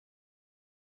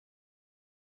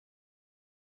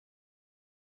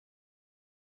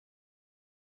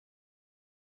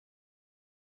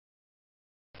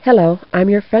Hello, I'm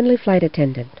your friendly flight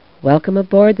attendant. Welcome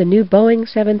aboard the new Boeing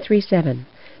 737.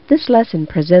 This lesson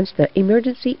presents the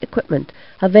emergency equipment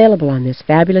available on this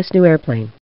fabulous new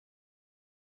airplane.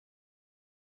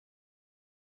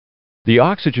 The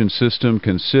oxygen system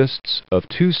consists of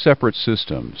two separate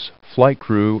systems, flight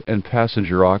crew and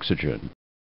passenger oxygen.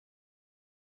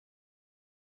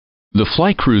 The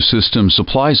flight crew system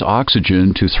supplies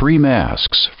oxygen to 3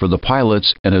 masks for the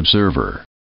pilots and observer.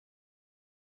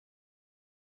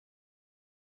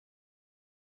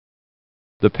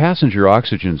 The passenger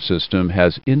oxygen system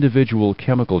has individual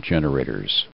chemical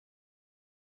generators.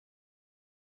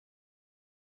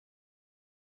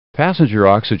 Passenger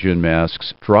oxygen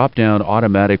masks drop down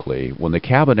automatically when the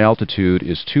cabin altitude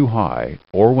is too high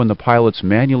or when the pilots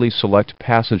manually select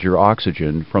passenger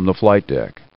oxygen from the flight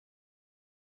deck.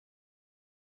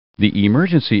 The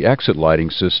emergency exit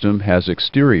lighting system has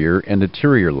exterior and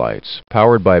interior lights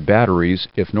powered by batteries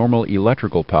if normal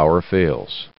electrical power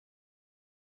fails.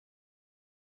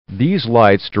 These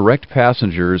lights direct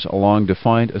passengers along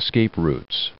defined escape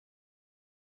routes.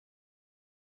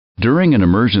 During an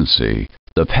emergency,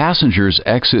 the passengers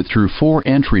exit through 4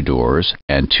 entry doors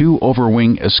and 2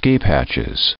 overwing escape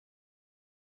hatches.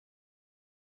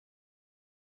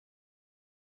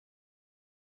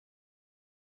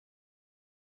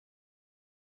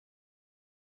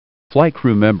 Flight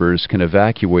crew members can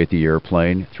evacuate the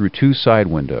airplane through 2 side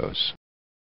windows.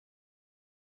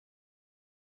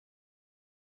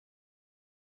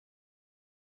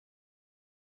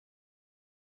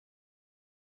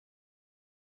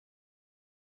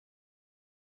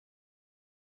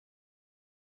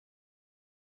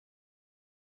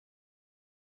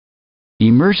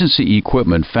 Emergency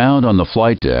equipment found on the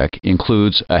flight deck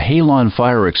includes a halon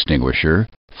fire extinguisher,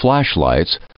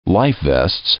 flashlights, life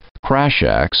vests, crash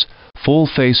axe,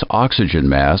 full-face oxygen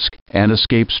mask, and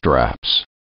escape straps.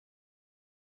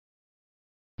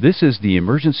 This is the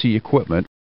emergency equipment.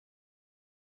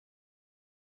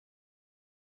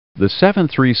 The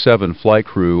 737 flight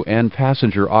crew and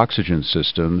passenger oxygen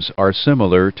systems are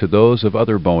similar to those of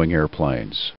other Boeing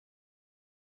airplanes.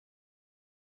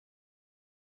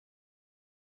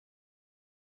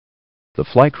 The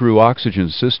flight crew oxygen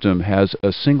system has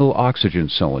a single oxygen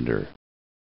cylinder.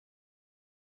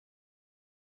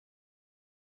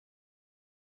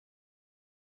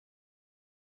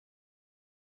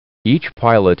 Each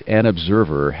pilot and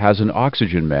observer has an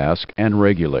oxygen mask and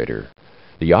regulator.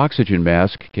 The oxygen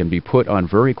mask can be put on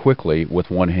very quickly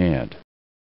with one hand.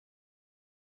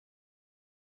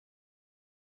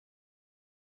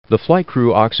 The flight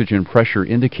crew oxygen pressure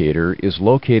indicator is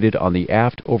located on the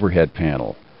aft overhead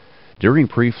panel. During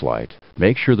pre-flight,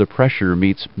 make sure the pressure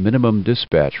meets minimum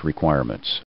dispatch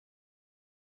requirements.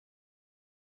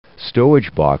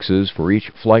 Stowage boxes for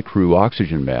each flight crew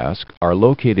oxygen mask are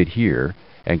located here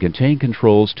and contain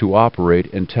controls to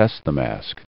operate and test the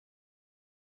mask.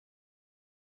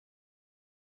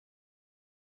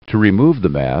 To remove the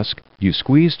mask, you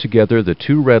squeeze together the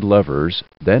 2 red levers,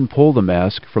 then pull the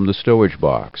mask from the stowage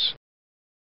box.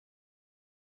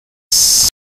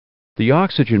 The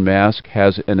oxygen mask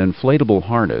has an inflatable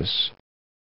harness.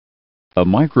 A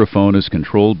microphone is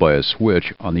controlled by a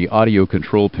switch on the audio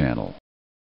control panel.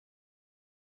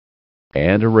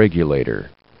 And a regulator.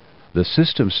 The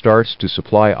system starts to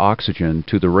supply oxygen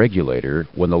to the regulator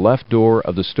when the left door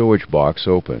of the stowage box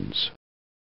opens.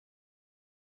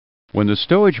 When the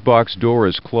stowage box door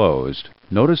is closed,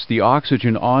 notice the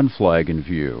oxygen on flag in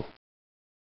view.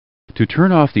 To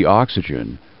turn off the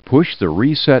oxygen, push the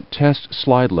Reset Test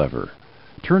slide lever.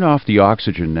 Turn off the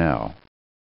oxygen now.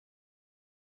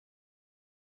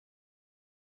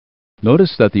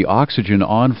 Notice that the oxygen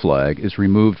on flag is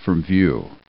removed from view.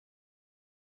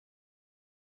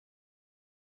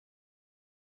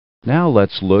 Now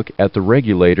let's look at the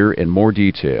regulator in more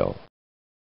detail.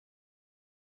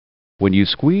 When you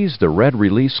squeeze the red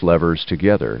release levers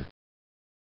together,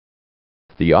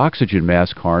 the oxygen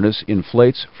mask harness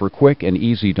inflates for quick and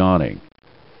easy donning.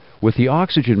 With the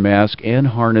oxygen mask and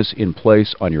harness in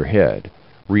place on your head,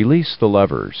 release the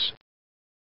levers.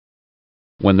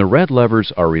 When the red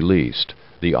levers are released,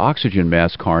 the oxygen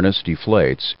mask harness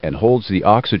deflates and holds the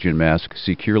oxygen mask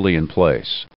securely in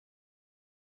place.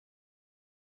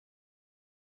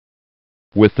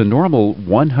 With the normal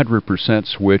 100%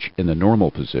 switch in the normal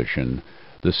position,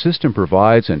 the system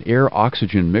provides an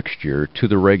air-oxygen mixture to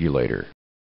the regulator.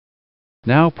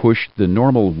 Now push the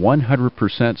normal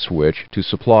 100% switch to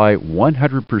supply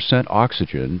 100%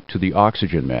 oxygen to the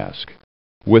oxygen mask.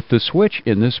 With the switch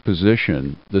in this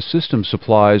position, the system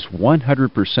supplies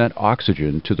 100%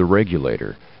 oxygen to the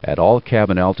regulator at all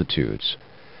cabin altitudes.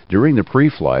 During the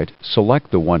pre-flight,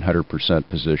 select the 100%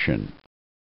 position.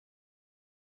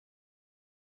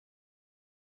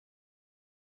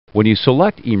 When you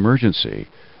select Emergency,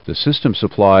 the system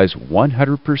supplies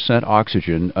 100%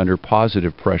 oxygen under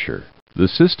positive pressure. The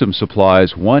system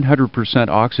supplies 100%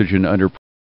 oxygen under pressure.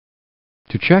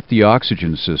 To check the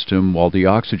oxygen system while the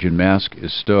oxygen mask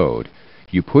is stowed,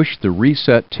 you push the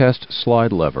Reset Test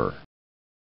slide lever.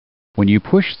 When you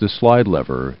push the slide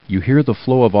lever, you hear the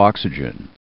flow of oxygen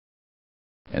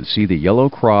and see the yellow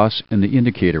cross in the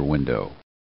indicator window.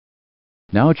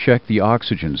 Now check the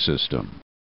oxygen system.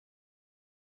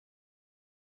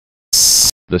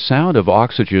 The sound of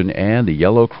oxygen and the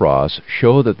yellow cross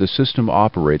show that the system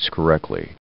operates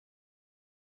correctly.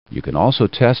 You can also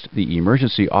test the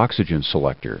emergency oxygen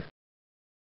selector.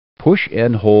 Push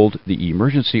and hold the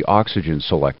emergency oxygen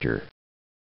selector.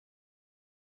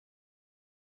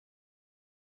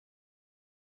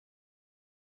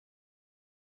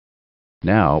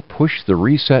 Now push the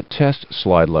Reset Test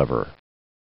slide lever.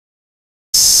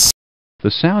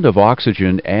 The sound of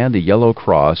oxygen and the yellow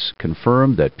cross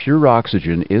confirm that pure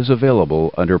oxygen is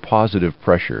available under positive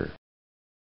pressure.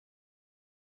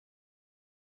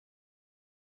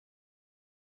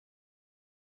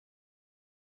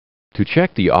 To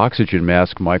check the oxygen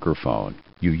mask microphone,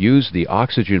 you use the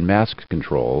oxygen mask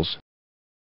controls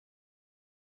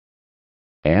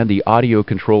and the audio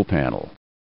control panel.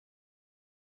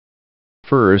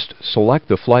 First, select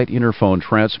the flight interphone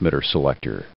transmitter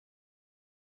selector.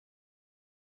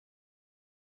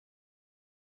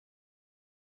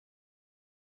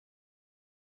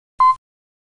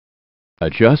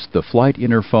 Adjust the flight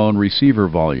interphone receiver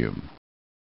volume.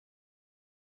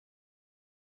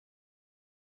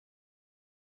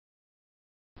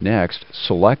 Next,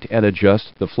 select and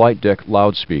adjust the flight deck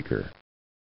loudspeaker.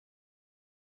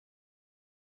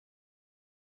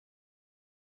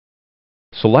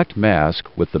 Select Mask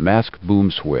with the mask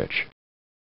boom switch.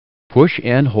 Push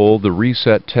and hold the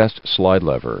Reset Test slide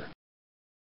lever.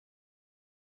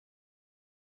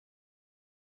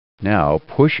 Now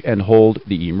push and hold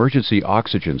the emergency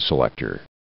oxygen selector.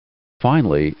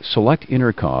 Finally, select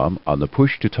Intercom on the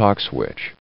Push to Talk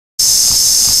switch.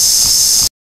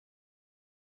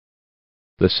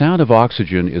 The sound of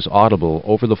oxygen is audible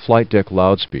over the flight deck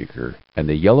loudspeaker, and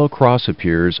the yellow cross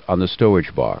appears on the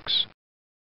stowage box.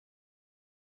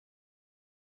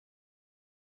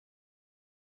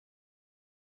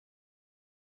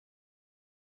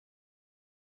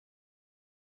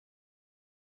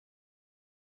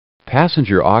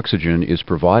 Passenger oxygen is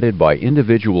provided by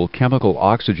individual chemical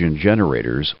oxygen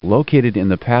generators located in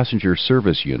the passenger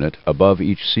service unit above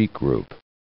each seat group.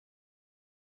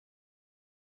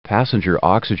 Passenger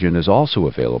oxygen is also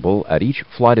available at each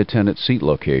flight attendant seat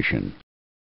location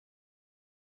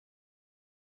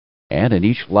and in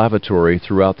each lavatory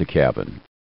throughout the cabin.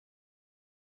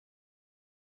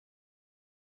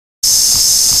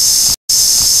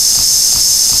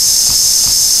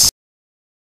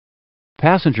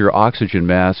 Passenger oxygen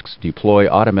masks deploy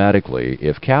automatically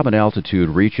if cabin altitude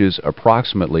reaches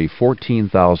approximately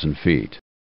 14,000 feet.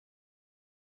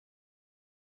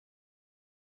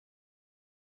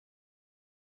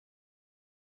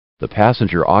 The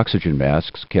passenger oxygen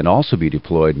masks can also be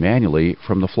deployed manually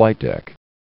from the flight deck.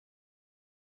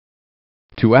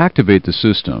 To activate the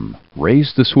system,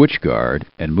 raise the switch guard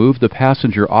and move the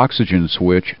passenger oxygen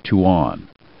switch to on.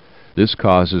 This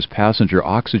causes passenger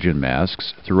oxygen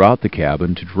masks throughout the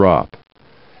cabin to drop.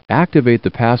 Activate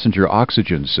the passenger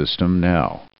oxygen system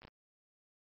now.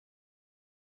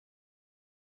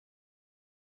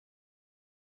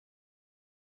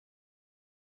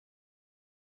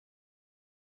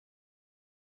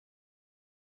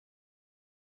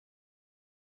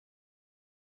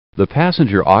 The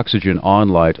passenger oxygen on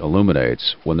light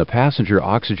illuminates when the passenger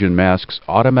oxygen masks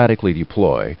automatically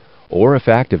deploy or if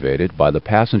activated by the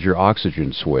passenger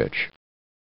oxygen switch.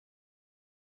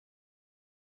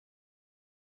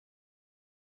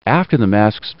 After the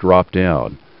masks drop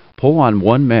down, pull on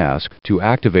one mask to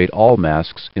activate all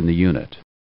masks in the unit.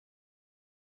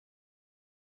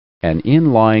 An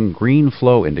inline green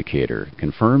flow indicator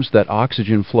confirms that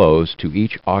oxygen flows to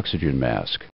each oxygen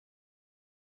mask.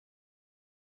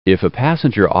 If a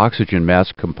passenger oxygen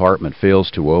mask compartment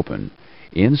fails to open,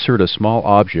 insert a small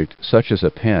object such as a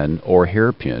pen or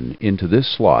hairpin into this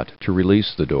slot to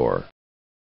release the door.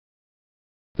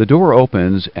 The door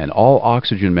opens and all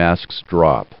oxygen masks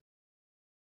drop.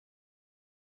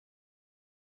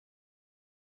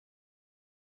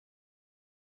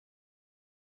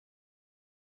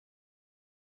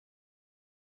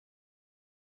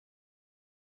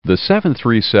 The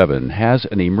 737 has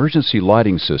an emergency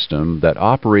lighting system that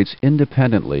operates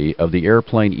independently of the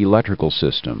airplane electrical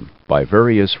system by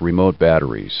various remote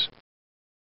batteries.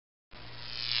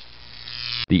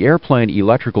 The airplane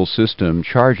electrical system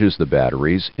charges the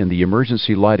batteries in the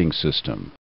emergency lighting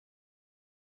system.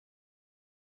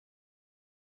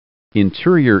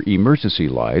 Interior emergency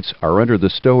lights are under the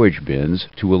stowage bins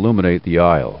to illuminate the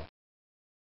aisle,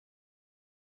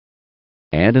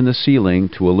 and in the ceiling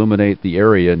to illuminate the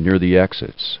area near the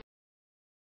exits.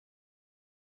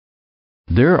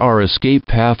 There are escape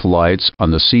path lights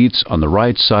on the seats on the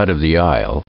right side of the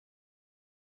aisle,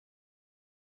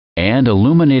 and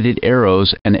illuminated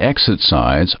arrows and exit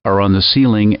signs are on the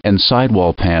ceiling and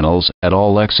sidewall panels at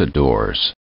all exit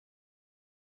doors.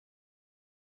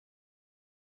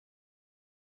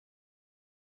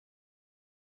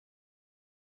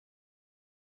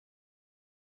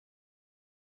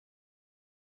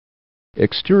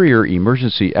 Exterior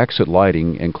emergency exit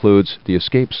lighting includes the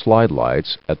escape slide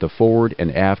lights at the forward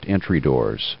and aft entry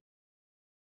doors.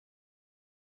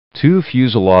 Two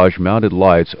fuselage-mounted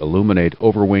lights illuminate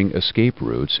overwing escape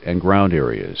routes and ground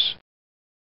areas.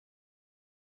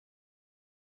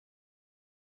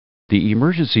 The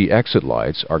emergency exit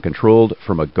lights are controlled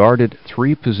from a guarded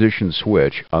 3-position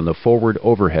switch on the forward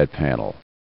overhead panel.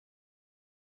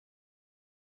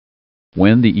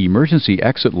 When the emergency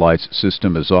exit lights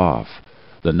system is off,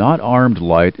 the not armed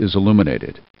light is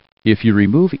illuminated. If you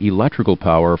remove electrical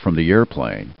power from the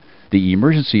airplane, the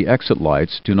emergency exit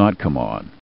lights do not come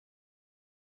on.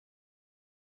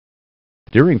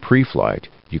 During pre-flight,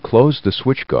 you close the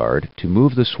switch guard to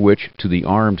move the switch to the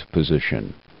armed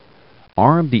position.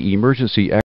 Arm the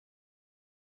emergency exit.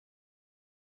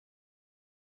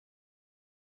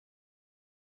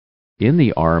 In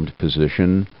the armed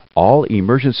position, all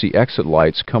emergency exit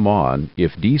lights come on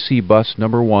if DC bus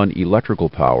number 1 electrical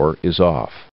power is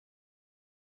off.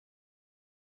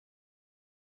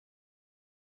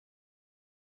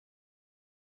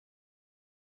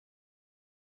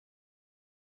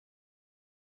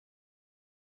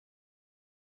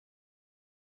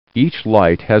 Each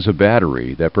light has a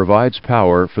battery that provides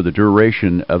power for the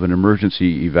duration of an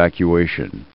emergency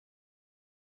evacuation.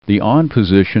 The on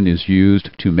position is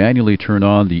used to manually turn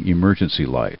on the emergency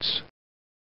lights.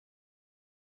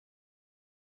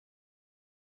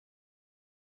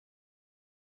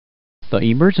 The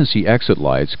emergency exit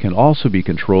lights can also be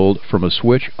controlled from a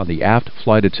switch on the aft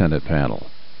flight attendant panel.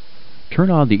 Turn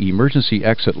on the emergency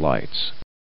exit lights.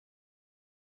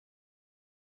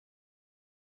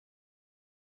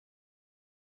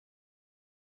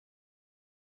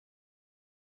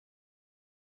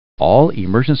 All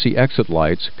emergency exit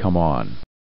lights come on.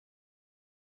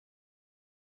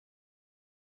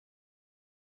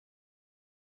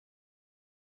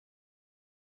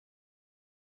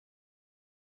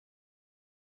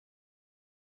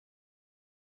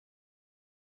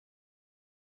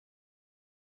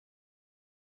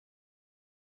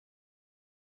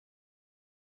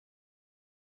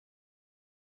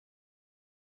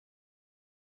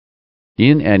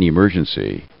 In an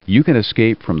emergency, you can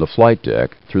escape from the flight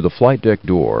deck through the flight deck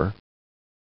door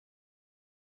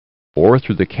or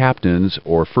through the captain's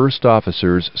or first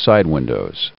officer's side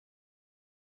windows.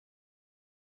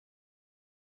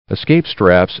 Escape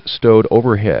straps stowed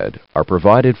overhead are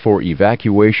provided for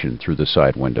evacuation through the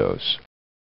side windows.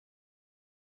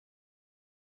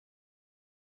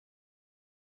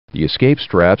 The escape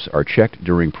straps are checked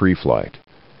during pre-flight.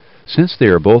 Since they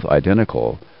are both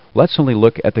identical, let's only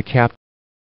look at the captain.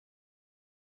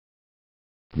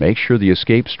 Make sure the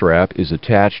escape strap is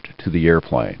attached to the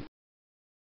airplane.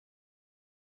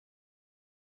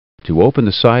 To open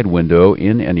the side window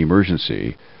in an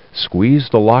emergency, squeeze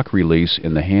the lock release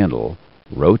in the handle,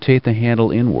 rotate the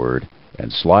handle inward,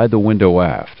 and slide the window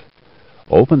aft.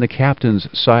 Open the captain's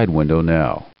side window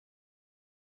now.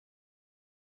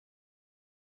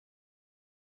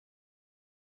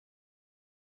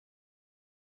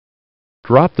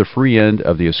 Drop the free end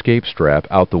of the escape strap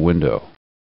out the window.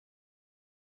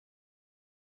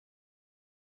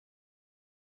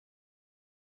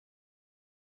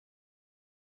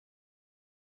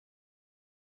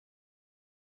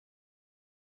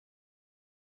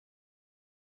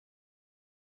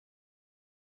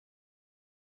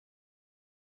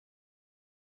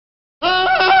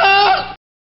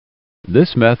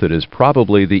 This method is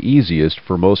probably the easiest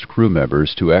for most crew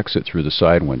members to exit through the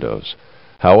side windows.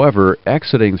 However,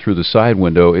 exiting through the side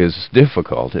window is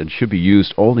difficult and should be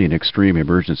used only in extreme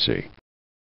emergency.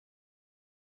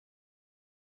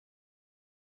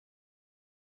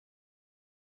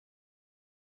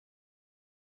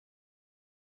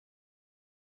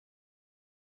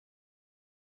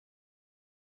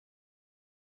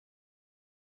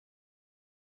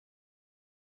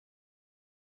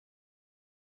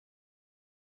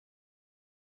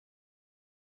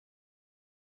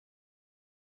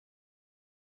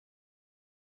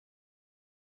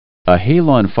 A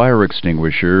halon fire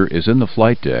extinguisher is in the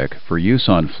flight deck for use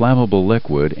on flammable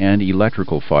liquid and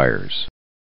electrical fires.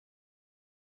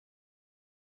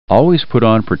 Always put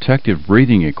on protective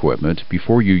breathing equipment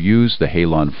before you use the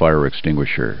halon fire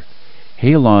extinguisher.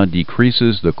 Halon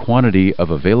decreases the quantity of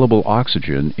available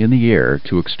oxygen in the air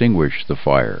to extinguish the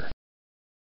fire.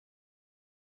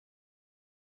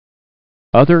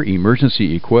 Other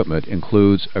emergency equipment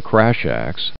includes a crash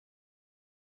axe,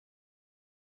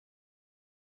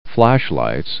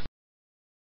 flashlights,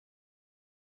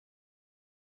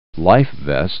 life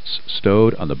vests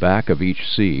stowed on the back of each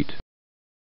seat,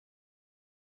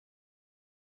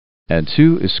 and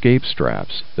 2 escape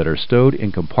straps that are stowed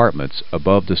in compartments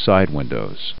above the side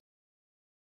windows.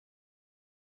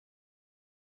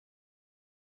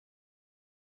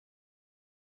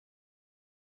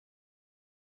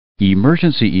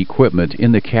 Emergency equipment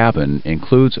in the cabin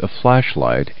includes a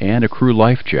flashlight and a crew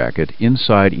life jacket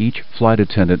inside each flight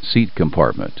attendant seat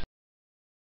compartment.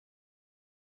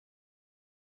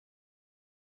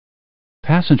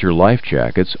 Passenger life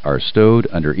jackets are stowed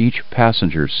under each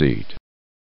passenger seat.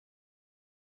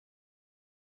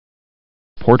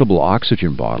 Portable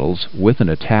oxygen bottles with an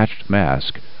attached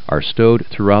mask are stowed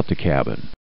throughout the cabin.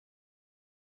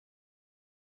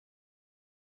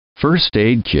 First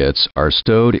aid kits are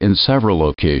stowed in several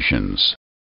locations.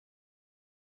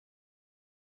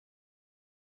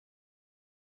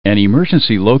 An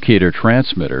emergency locator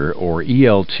transmitter, or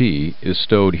ELT, is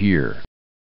stowed here.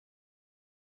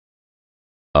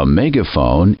 A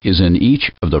megaphone is in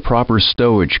each of the proper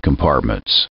stowage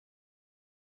compartments.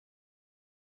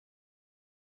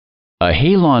 A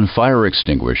halon fire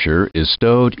extinguisher is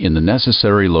stowed in the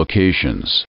necessary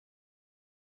locations.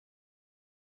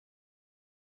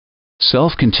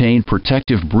 Self-contained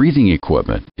protective breathing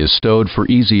equipment is stowed for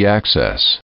easy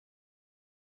access.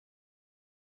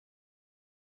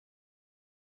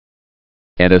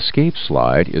 An escape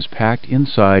slide is packed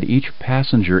inside each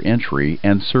passenger entry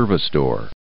and service door.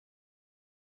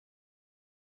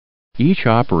 Each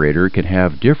operator can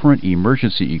have different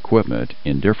emergency equipment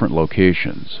in different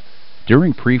locations.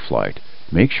 During pre-flight,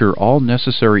 make sure all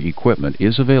necessary equipment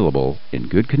is available in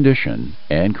good condition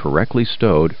and correctly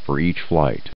stowed for each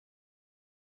flight.